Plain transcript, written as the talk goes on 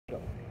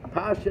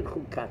Parashat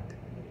Hukat.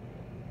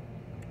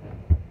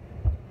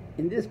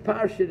 In this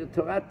parasha, the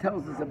Torah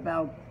tells us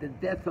about the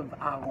death of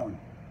Aaron.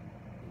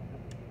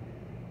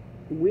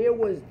 Where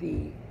was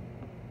the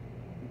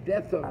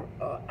death of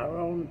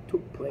Aaron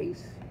took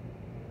place?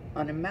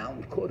 On a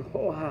mountain called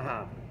Hor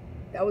HaHar.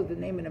 That was the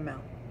name of the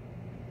mountain.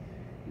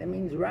 That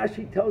means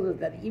Rashi tells us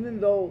that even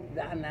though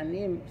the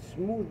Ananim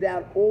smoothed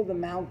out all the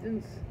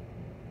mountains,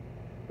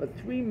 but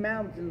 3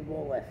 mountains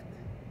were left.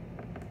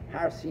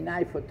 Har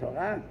Sinai for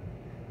Torah,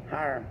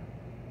 Har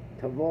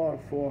Tavor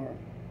for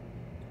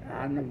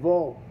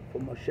Navor for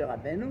Moshe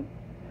Rabbeinu,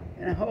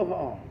 and Hor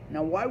HaHar.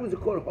 Now why was it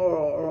called Hor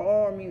HaHar?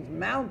 Hor HaHar means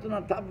mountain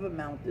on top of a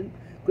mountain,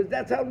 because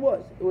that's how it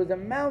was. It was a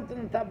mountain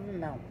on top of a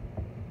mountain.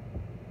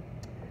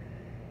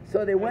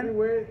 So they went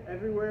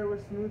everywhere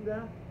was smoothed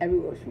out?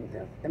 Everywhere was smoothed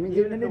out. That means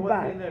in the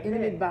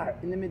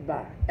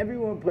midbar.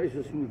 Everywhere place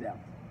was smoothed out.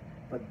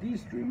 But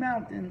these 3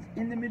 mountains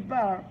in the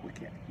midbar were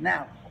kept.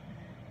 Now,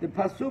 the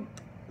pasuk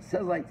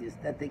says like this,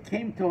 that they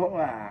came to Hor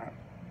HaHar,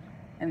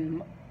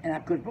 and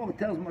HaKadosh Baruch Hu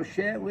tells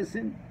Moshe,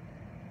 listen,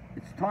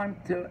 it's time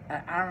to,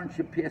 Aaron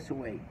should pass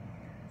away.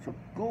 So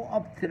go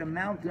up to the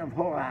mountain of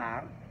Hor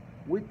HaHar,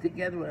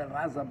 together with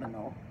Elazar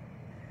Beno,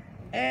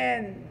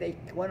 and they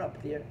went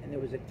up there, and there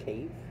was a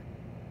cave.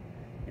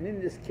 And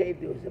in this cave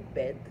there was a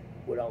bed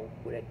with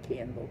a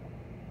candle.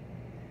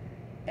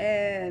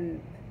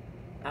 And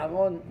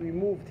Aaron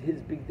removed his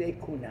bigdei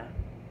kuna,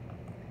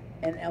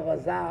 and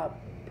Elazar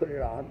put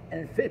it on,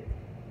 and it fit.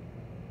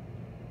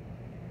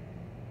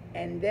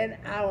 And then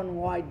Aaron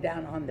lied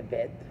down on the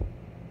bed,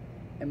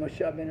 and Moshe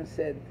Rabbeinu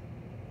said,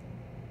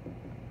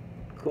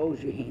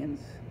 close your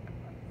hands,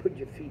 put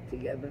your feet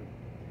together,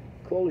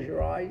 close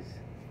your eyes,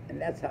 and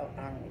that's how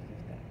Aaron was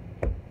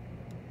lifted.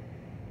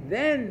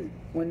 Then,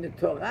 when the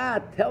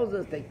Torah tells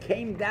us they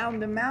came down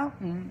the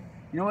mountain,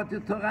 you know what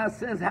the Torah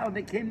says, how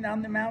they came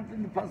down the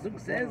mountain? The pasuk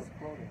says,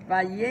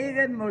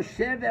 Vayered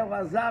Moshe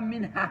ve'Elazar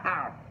min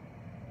hahar.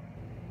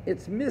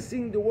 It's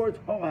missing the word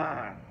Hor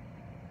HaHar.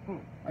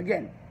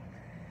 Again,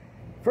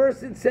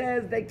 first it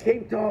says they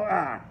came to Hor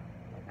HaHar.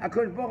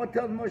 HaKadosh Baruch Hu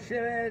tells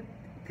Moshe,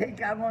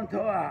 take Aaron to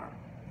Hor HaHar.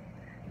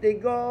 They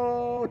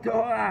go to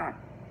Hor HaHar.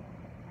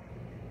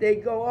 They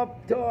go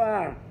up to Hor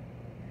HaHar.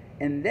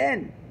 And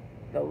then,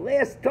 the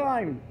last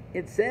time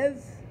it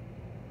says,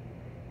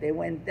 they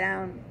went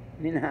down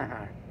min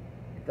hahar.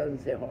 It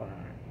doesn't say Hor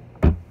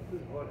HaHar.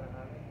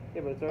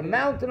 Yeah, but it's A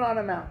mountain on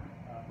a mountain.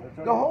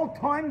 The whole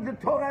time the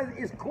Torah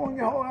is calling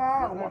it Hor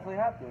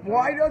HaHar.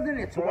 Why doesn't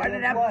it? So why did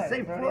it have to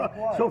say 4?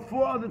 So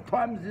 4 other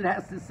times it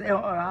has to say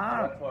Hor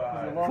HaHar.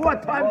 4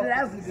 times it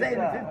has to say it,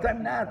 the 5th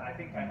time not.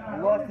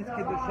 He lost his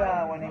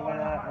Kedusha when he went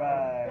out,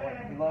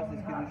 right? He lost his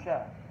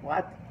Kedusha.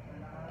 What?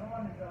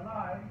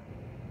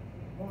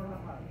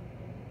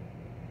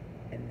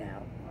 And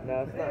now?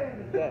 No, it's not.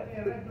 It's dead.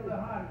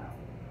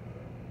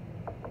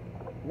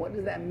 What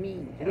does that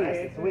mean?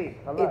 It's weak.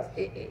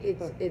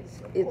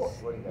 It's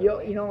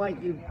you know, like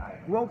you're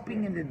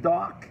groping in the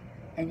dark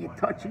and you're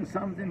touching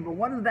something, but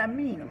what does that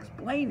mean?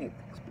 Explain it.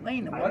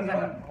 Explain it. What does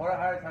that mean? Hor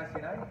HaHar is Har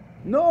Sinai?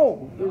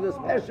 No, there's a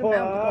special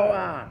mountain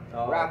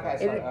Hor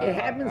HaHar. Oh. It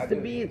happens to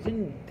be,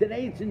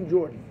 today it's in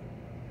Jordan.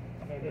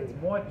 And it's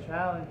more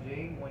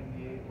challenging when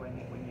you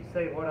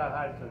say Hor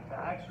HaHar, so to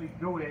actually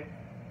do it,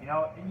 you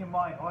know, in your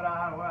mind, Hor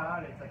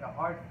HaHar, it's like a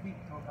hard feat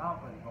to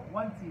accomplish. But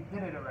once you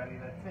did it already,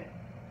 that's it.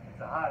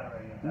 It's a hard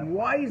already.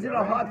 Why is it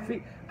a hard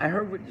feat? I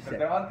heard what you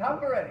said. They're on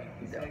top already.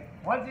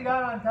 Once you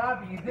got on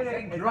top, you did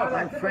it. It's not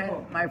that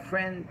difficult. My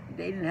friend,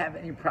 they didn't have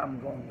any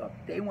problem going up.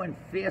 They went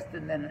faster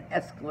than an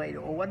escalator,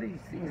 or what are these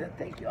things that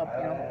take you up,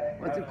 you know?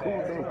 What's it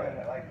called?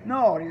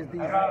 No,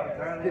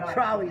 the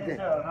trolleys.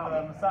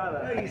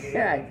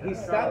 Yeah, he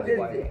stopped.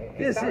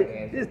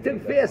 This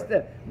took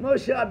faster.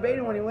 Moshe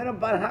Rabbeinu, when he went up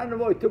by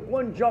Hanavo, he took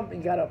 1 jump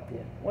and got up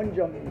there. 1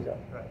 jump and he's up.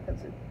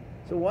 That's it.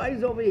 So why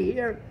is over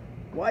here?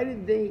 Why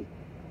did they?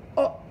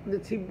 Oh, the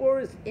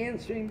Tzibur is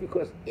answering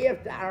because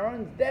after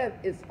Aaron's death,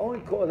 it's only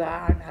called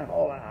Har, not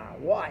Hor HaHar.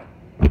 Why?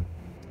 So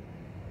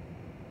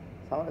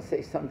I want to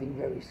say something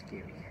very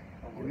scary.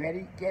 You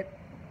ready?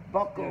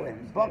 Buckle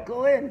in.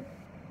 Buckle in.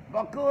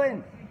 Buckle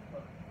in.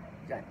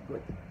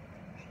 Good.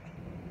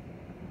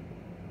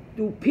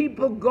 Do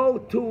people go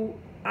to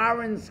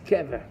Aaron's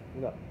kever?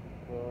 No.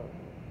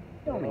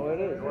 I don't know what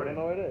it is. I don't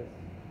know what it is.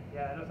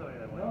 Yeah, I know somebody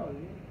that went.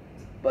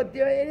 But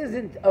there it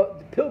isn't.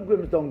 The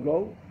pilgrims don't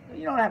go.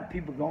 You don't have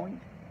people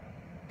going.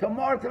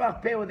 Tomorrow to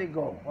Machpeh, where they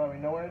go. Well, we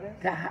know where it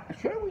is?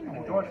 Sure we know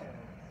where it is.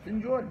 It's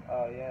in Jordan.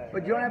 Oh, yeah.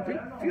 But you don't have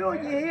people.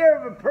 If you hear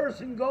of a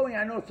person going,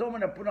 I know someone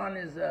that put on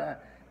his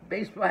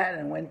baseball hat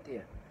and went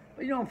there.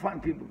 But you don't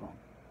find people going.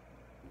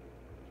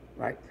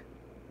 Right?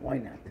 Why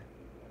not?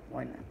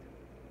 Why not?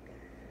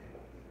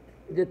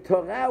 The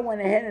Torah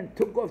went ahead and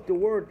took off the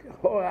word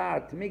Hor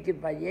HaHar to make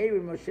it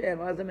Vayered Moshe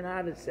Elazar min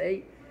hahar, to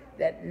say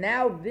that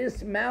now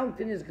this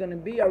mountain is going to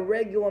be a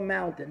regular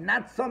mountain,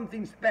 not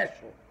something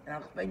special. And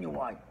I'll explain you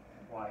why.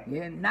 Why?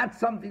 Yeah, not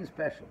something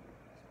special.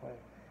 I'll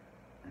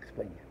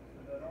explain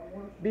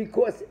you.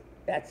 Because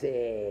that's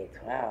it.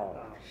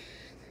 Wow.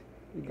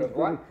 You did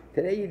good.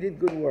 Today you did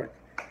good work.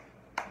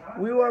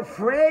 We were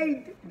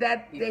afraid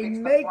that they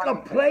make a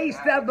place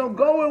that they'll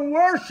go and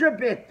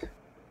worship it.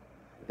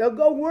 They'll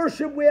go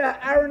worship where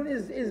Aaron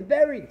is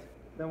buried.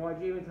 Then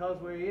why'd you even tell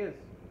us where he is?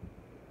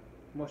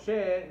 Moshe,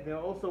 they're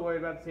also worried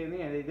about the same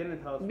thing, and they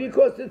didn't tell us.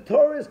 Because the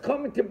Torah is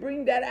coming to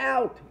bring that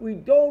out. We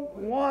don't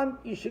want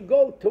you should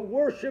go to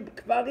worship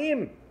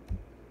Kvarim.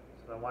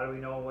 So why do we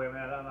know where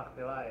Me'arat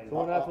Machpelah is? So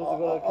we're not supposed to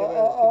go to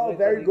Kibbutz.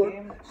 Very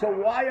good. So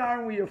why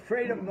aren't we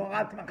afraid of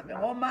Me'arat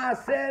Machpelah?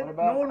 Said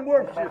no one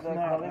worships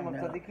Me'arat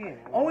Machpelah.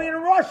 Only in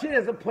Russia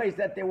there's a place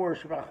that they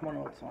worship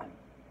Rachmana litzlan.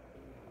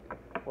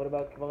 What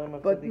about Kvarim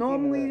of But Tzadikim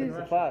normally in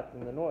Safat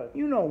in the north?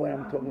 You know what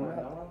I'm talking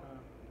about.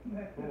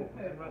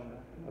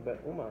 I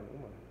bet Uman.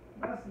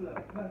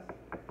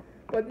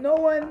 But no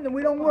one,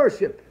 we don't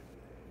worship.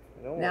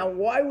 No Now,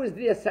 why was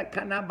there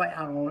sakana by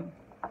Aaron?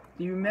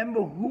 Do you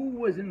remember who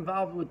was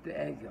involved with the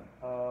Egel?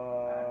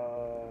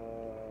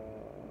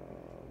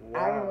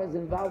 Aaron was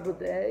involved with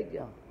the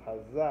Egel.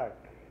 Hazak.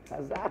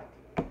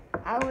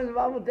 Aaron was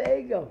involved with the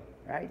Egel,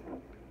 right?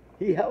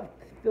 He helped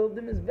build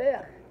the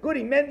Mizbeach. Good,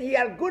 he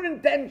had good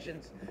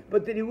intentions,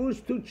 but did he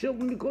lose 2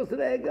 children because of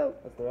the Egel?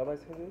 That's the rabbi's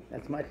chiddush?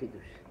 That's my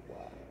chiddush.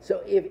 Wow.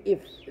 So if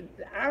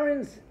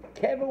Aaron's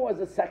kever was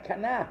a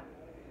sakana,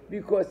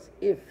 because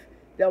if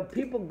the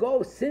people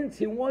go, since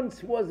he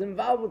once was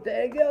involved with the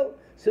Egel,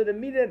 so the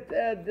minute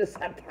the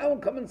Satan will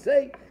come and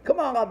say, come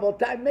on,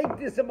 Rabotai, make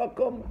this a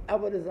makom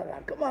avodah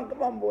zarah. Come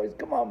on, boys.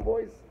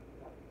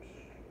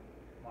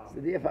 Wow. So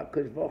therefore,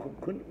 Kodesh Baruch Hu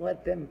couldn't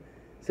let them.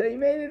 So he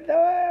made it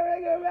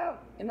regular.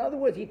 In other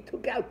words, he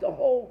took out the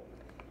whole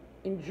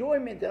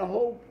enjoyment and the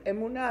whole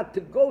emunah to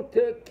go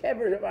to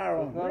kever of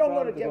Aaron. We don't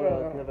go to kever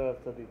of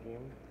Aaron.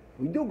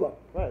 We do go.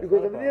 Right,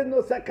 because if there's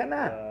no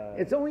sakana,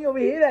 it's only over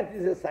here that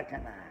there's a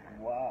sakana.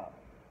 Wow.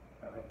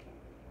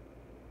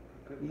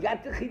 You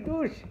got the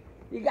chidush.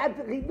 Yeah, I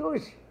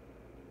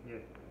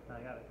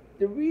got it.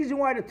 The reason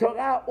why the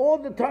Torah all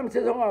the time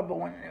says, oh, but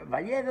when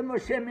Vayera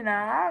Moshe min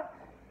ha'ar,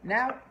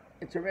 now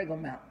it's a regular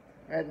mountain.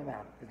 There's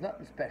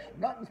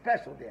nothing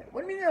special there.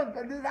 What do you mean?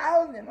 There's a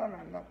house there. No,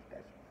 not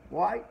special.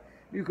 Why?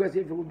 Because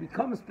if it would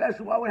become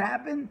special, what would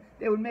happen?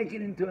 They would make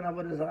it into an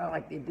avodah zarah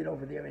like they did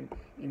over there in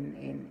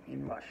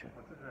Russia,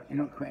 in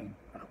Ukraine.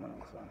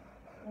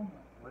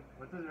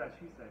 What does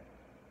Rashi say?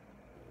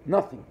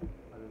 Nothing.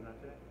 What does that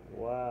say?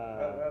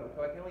 Wow.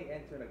 So I can only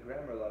answer in a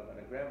grammar level, from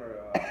a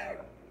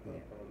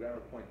grammar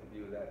point of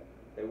view, that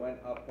they went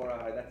up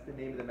Horahar. That's the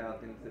name of the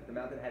mountain. So if the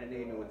mountain had a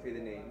name, it would say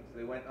the name. So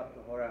they went up to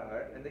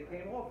Horahar, and they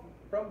came off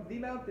from the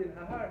mountain,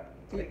 Hahar.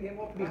 They came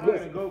off. Because We're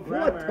going to go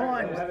grammar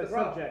times- and have a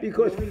subject.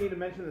 because- You only need to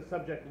mention the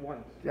subject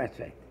once. That's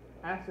right.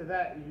 After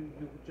that, you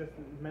just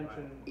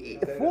mention.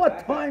 Four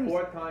times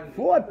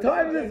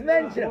it's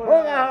mentioned.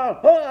 Horah.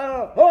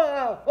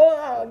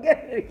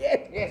 Again.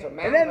 Yes, a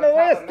mountain And then the on top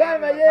last of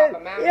time mountain I on top heard,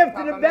 of mountain after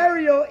on the top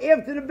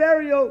of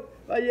burial,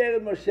 Vayera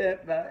Moshe,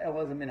 it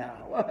wasn't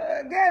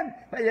minhah. Again,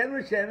 Vayera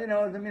Moshe, it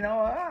wasn't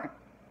minhah.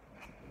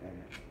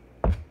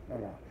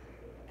 No.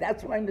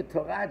 That's why in the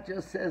Torah it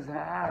just says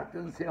ha'ar, it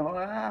doesn't say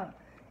horah,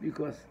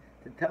 because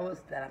to tell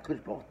us that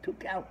HaKadosh Baruch Hu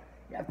took out,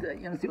 you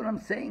understand what I'm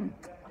saying?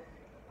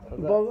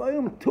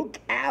 Baruch took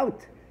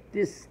out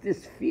this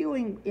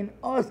feeling in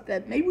us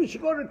that maybe we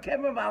should go to the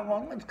Kever of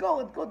Aaron. Let's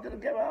go to the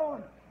Kever of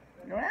Aaron.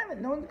 You don't have it.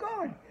 No one's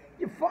going.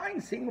 You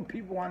find single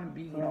people want to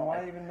be,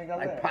 why even Megaleh?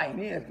 like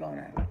pioneers going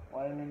on.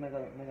 Why didn't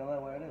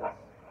Megaleh where it is?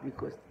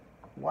 Because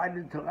why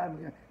did Torah?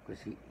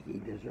 Because he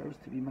deserves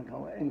to be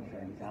Megaleh.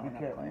 He's on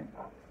that plane.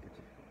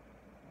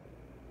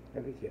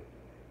 Very careful.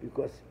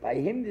 Because by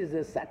him there's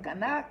a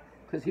sakana.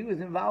 Because he was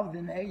involved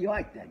in you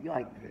like that. You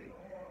like it.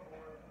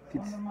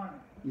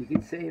 You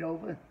can say it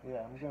over.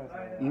 Yeah, I'm going to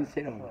say it. You can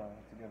say it over. Sure,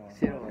 it's a good one.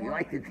 Say it over. You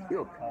like the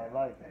deal. I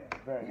like it.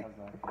 Very nice.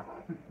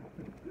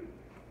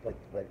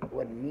 But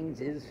what it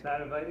means is Not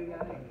invited,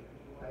 Yanni?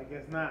 I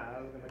guess not. I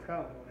was going to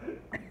come.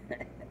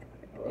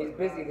 He's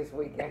busy this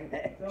weekend.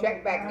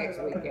 Check back next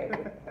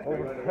weekend.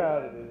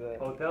 Overcrowded is it?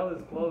 Hotel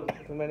is closed.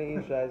 Too many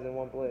Ishais in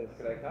one place.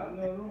 Could I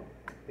come?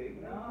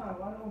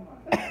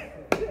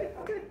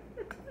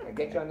 I'll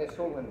get you on this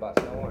Hulman bus,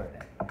 don't worry.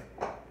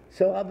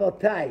 so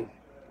Abotai.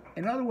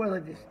 In other words,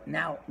 like this.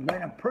 Now,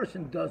 when a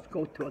person does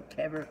go to a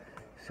kever,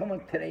 someone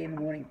today in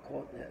the morning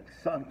called the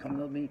son comes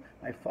to me.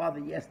 My father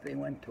yesterday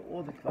went to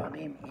all the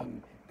kvarim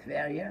in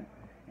Tveria,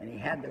 and he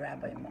had the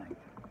rabbi in mind.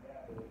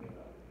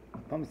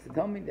 He comes to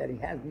tell me that he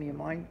has me in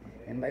mind,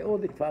 and by all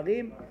the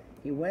kvarim,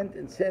 he went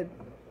and said,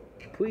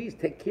 "Please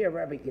take care of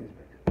Rabbi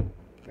Ginsburg."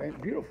 Very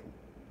beautiful.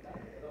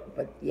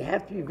 But you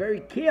have to be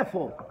very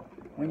careful.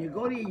 When you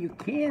go there, you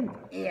can't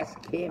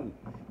ask him.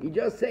 You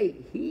just say,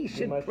 he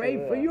should pray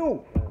for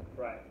you.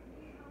 Right.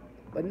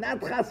 But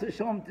not chas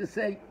v'shalom to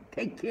say,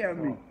 take care of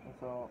me.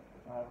 So,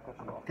 I have a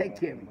question. Take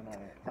care of me.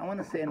 So I want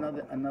to say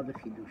another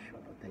chidush.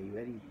 Are you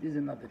ready? This is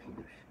another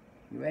chidush.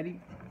 You ready?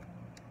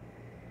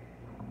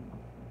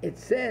 It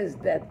says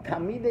that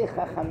Tamidei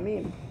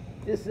Chachamim,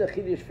 this is a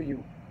chidush for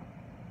you.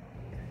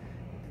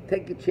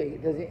 Take a chair.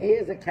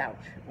 Here's a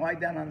couch. Lie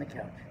down on the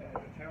couch.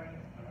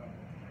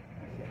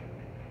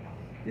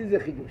 This is a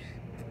chidush.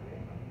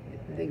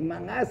 The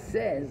Gemara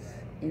says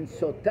in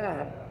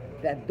Sotah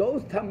that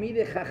those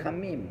Talmidei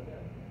Chachamim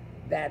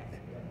that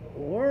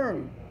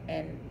learn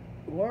and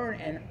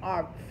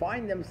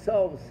find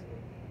themselves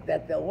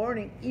that they're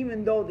learning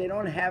even though they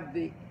don't have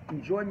the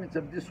enjoyments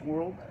of this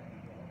world,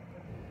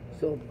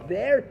 so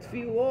their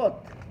tefillot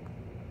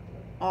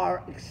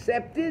are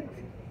accepted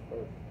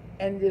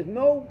and there's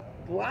no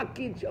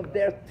blockage of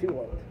their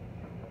tefillot.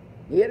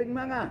 You hear the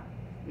Gemara?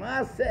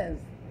 Gemara says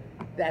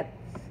that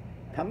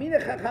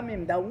Talmidei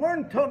Chachamim that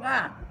learn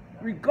Torah,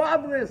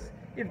 regardless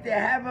if they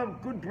have a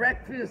good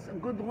breakfast, a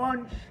good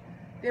lunch,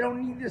 they don't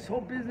need this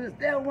whole business,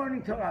 they're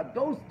learning Torah.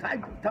 Those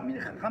type of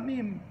Talmidei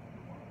Chachamim,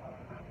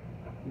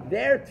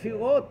 their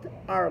tefillot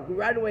are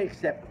right away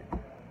accepted.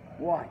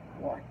 Why?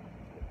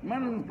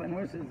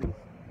 Where says this?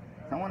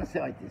 I want to say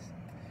like this.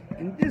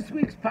 In this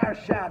week's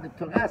parasha, the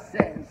Torah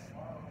says,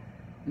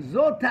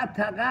 Zot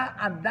Torah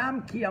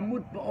Adam ki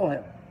yamut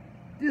ba'ohel.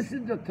 This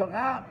is the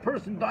Torah,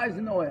 person dies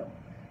in oil.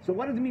 So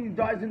what does it mean he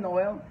dies in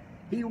oil?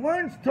 He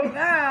learns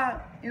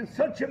Torah in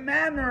such a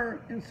manner,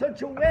 in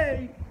such a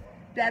way,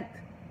 that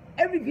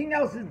everything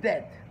else is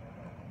dead.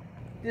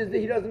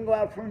 He doesn't go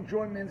out for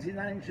enjoyments, he's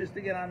not interested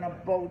to get on a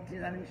boat, he's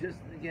not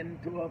interested to get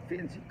into a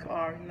fancy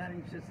car, he's not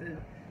interested.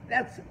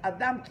 That's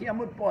Adam ki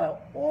yamut ba'ohel.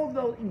 All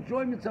the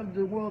enjoyments of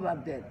the world are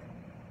dead.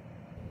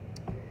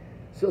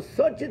 So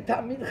such a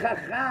Talmid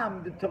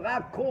Chacham, the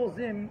Torah calls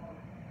him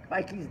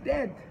like he's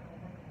dead.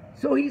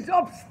 So he's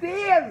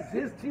upstairs.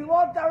 His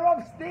tefillot are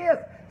upstairs.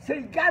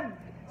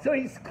 So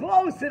he's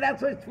closer.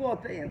 That's why his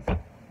tefillot are answered.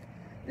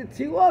 The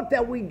tefillot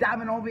that we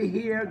daven over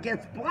here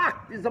gets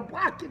blocked. There's a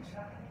blockage.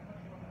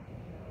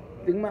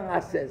 The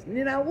Gemara says,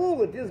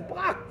 Ninaru, it is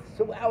blocked.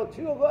 So our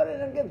tefillot goes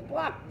in and gets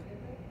blocked.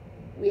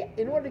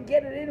 In order to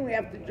get it in, we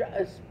have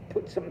to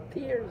put some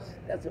tears.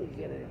 That's how we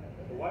get it in.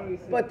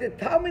 But the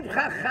Talmid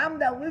Chacham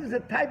that lives a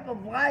type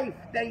of life,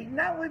 that he's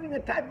not living a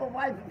type of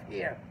life of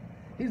here.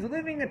 He's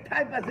living a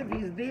type as if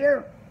he's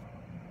there.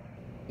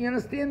 You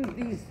understand?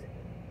 These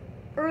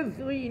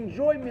earthly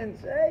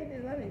enjoyments, hey,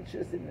 he's not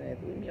interested in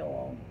it. Leave me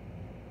alone.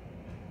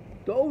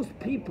 Those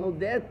people,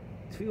 their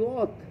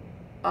tefillot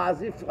are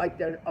as if like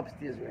they're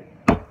upstairs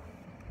right.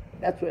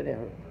 That's where they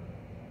hurt.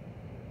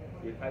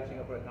 You're catching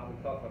up with a Talmud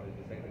Chacham.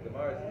 You're saying the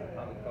Gemara says the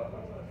Talmud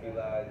Chacham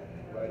tefillah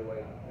is right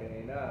away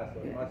Penina, so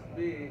it must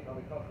be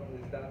Talmud Chacham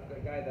is that the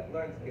guy that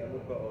learns to get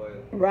oil.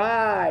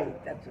 Right,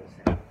 that's what I'm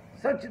saying.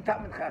 Such a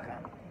Talmud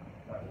Chacham.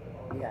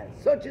 Yeah,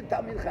 such a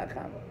Talmid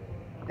Chacham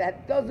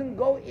that doesn't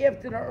go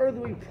after the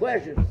earthly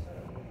pleasures.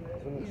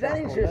 He's not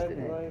interested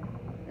in it.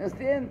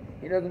 Understand?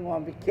 He doesn't go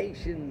on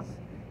vacations.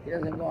 He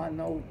doesn't go on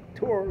no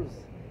tours.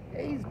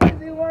 He's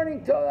busy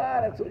learning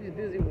Torah. That's what he's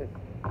busy with.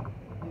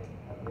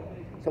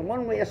 So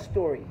one way a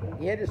story.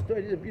 He had a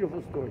story. This is a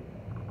beautiful story.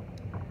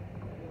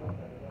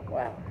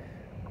 Wow.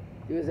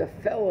 There was a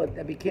fellow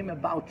that became a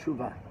Baal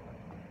Tshuva,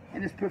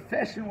 and his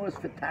profession was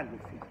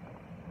photography.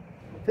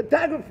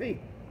 Photography.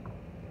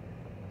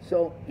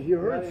 So he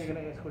heard. You're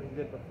going to ask what he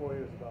did before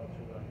he was about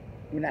Tshuva.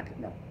 You're not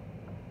no.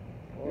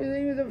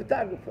 He was a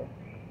photographer.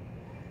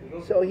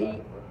 So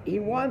he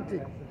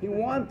wanted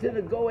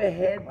to go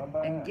ahead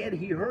and get.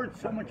 He heard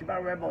so much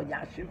about Rebbe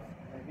Yashiv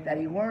that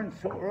he learned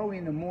so early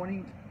in the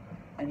morning,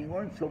 and he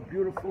learned so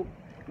beautiful.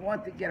 He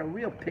wanted to get a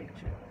real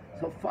picture.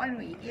 So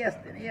finally he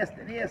asked,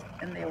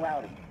 and they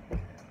allowed him.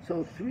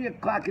 So 3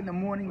 o'clock in the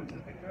morning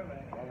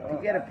to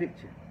get a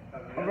picture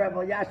of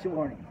Rebbe Yashiv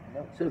learning.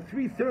 So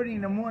 3:30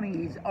 in the morning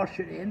he's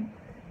ushered in,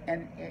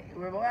 and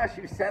Rebbe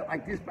Yashiv sat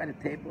like this by the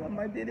table, and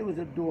by there was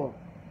a door.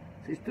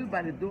 So he stood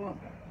by the door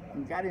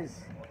and got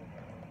his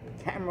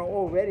camera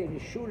all ready to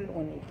shoot it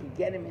when he could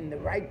get him in the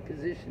right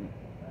position.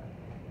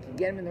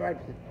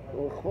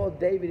 Well,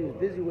 David, he was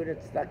busy with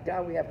it, stuck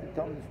out, we have to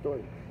tell him the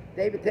story.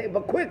 David,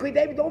 but quickly,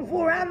 David, don't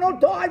fool around, no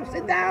time,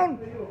 sit down,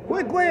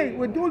 quickly,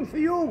 we're doing for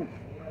you.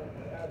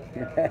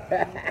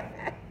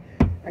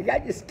 I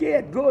got you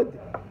scared, good.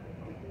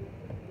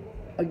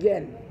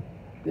 Again,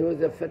 there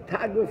was a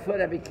photographer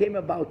that became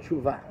about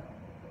Tshuva,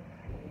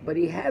 but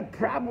he had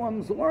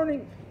problems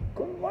learning,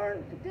 couldn't learn,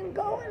 it didn't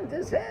go into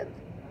his head.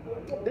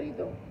 What did he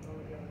do?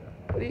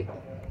 But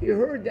he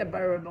heard that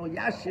by Rabbi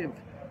Yashiv,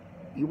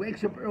 he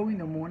wakes up early in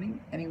the morning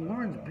and he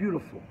learns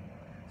beautiful.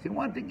 So he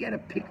wanted to get a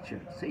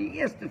picture. So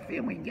he asked the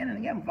family again and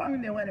again,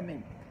 finally they let him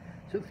in.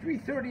 So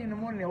 3:30 in the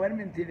morning they let him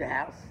into the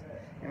house,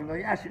 and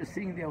Rabbi Yashiv is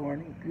sitting there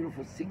learning,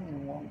 beautiful,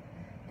 singing along,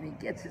 and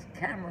he gets his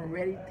camera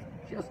ready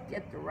to just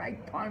get the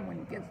right time when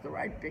he gets the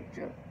right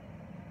picture,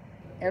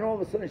 and all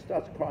of a sudden he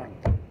starts crying.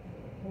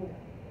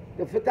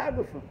 The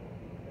photographer.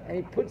 And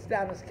he puts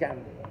down his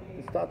camera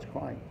and starts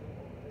crying.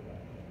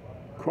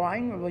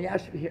 Rabbi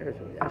Yashiv hears.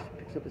 Rabbi Yashiv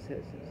picks up his head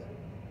and says,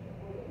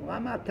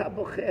 Lama ta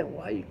bocher?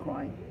 Why are you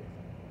crying?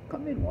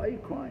 Come in, why are you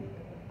crying?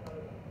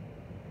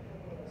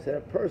 So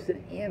the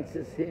person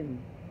answers him,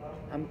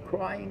 I'm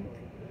crying,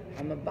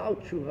 I'm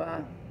about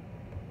Tshuva,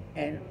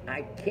 and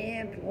I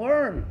can't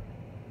learn.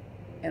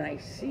 And I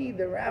see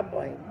the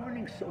rabbi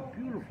learning so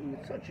beautifully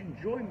with such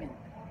enjoyment.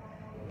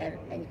 And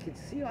you can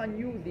see on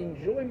you the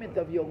enjoyment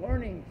of your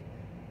learning.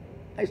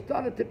 I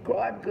started to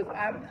cry because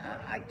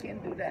I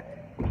can't do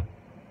that.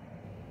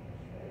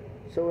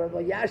 So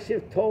Rabbi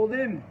Yashiv told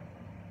him,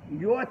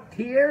 your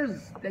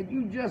tears that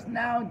you just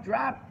now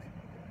dropped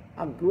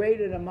are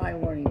greater than my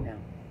learning now.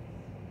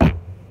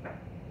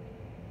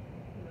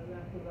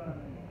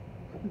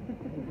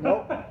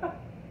 Nope.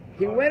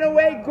 He went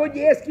away, good,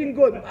 you're asking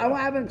good. I don't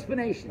have an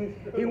explanation.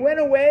 He went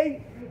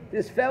away,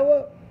 this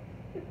fellow,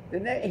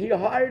 he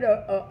hired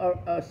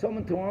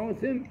someone to learn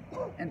with him,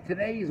 and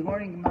today he's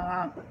learning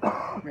Gemara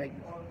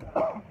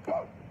regularly.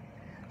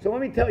 So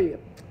let me tell you,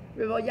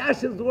 Rabbi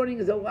Yashiv's learning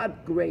is a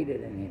lot greater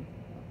than him,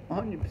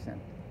 100%.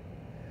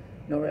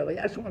 No, Rabbi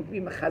Yashiv wanted to be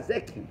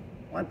mechazek him,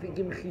 wanted to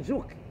give him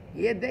chizuk.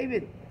 Yeah,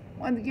 David,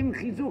 wanted to give him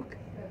chizuk.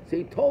 So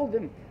he told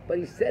him, but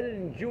he said it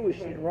in Jewish,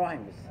 in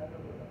rhymes.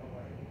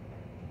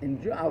 I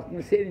was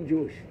going to say it in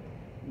Jewish.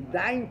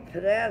 Dein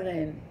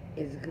Tränen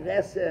is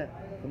größer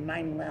von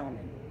mein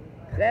Lernen.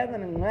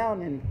 Tränen and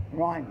Lernen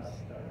rhymes.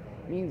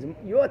 Means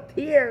your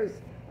tears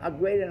are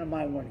greater than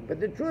my learning. But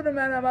the truth of the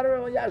matter about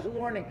Rabbi Yashi's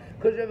learning,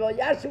 because Rabbi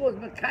Yashi was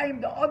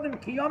Mekayim the Adam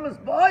Kiyamas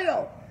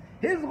Boyle.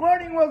 His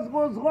learning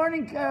was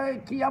learning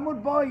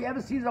Kiyamut Boyle. You ever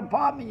see his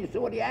apartment? You saw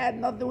what he had,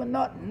 nothing with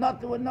nothing,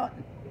 nothing with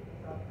nothing.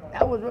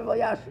 That was Rabbi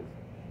Yashi.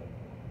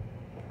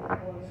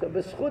 So,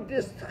 b'schut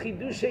this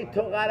Chidushay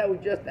Torah that we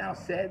just now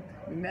said,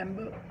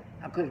 remember,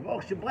 HaKadosh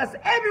Baruch should bless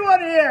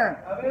everyone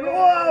here with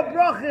all our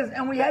brachas.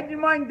 And we had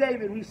in mind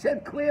David. We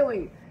said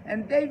clearly,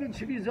 and David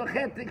should be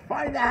zochet to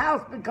find a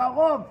house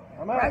b'karov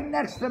right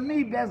next to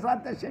me.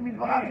 Be'ezrat Hashem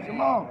yitbarach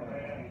shemo.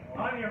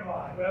 On your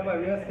box. Rabbi,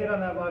 you sit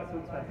on that box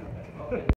with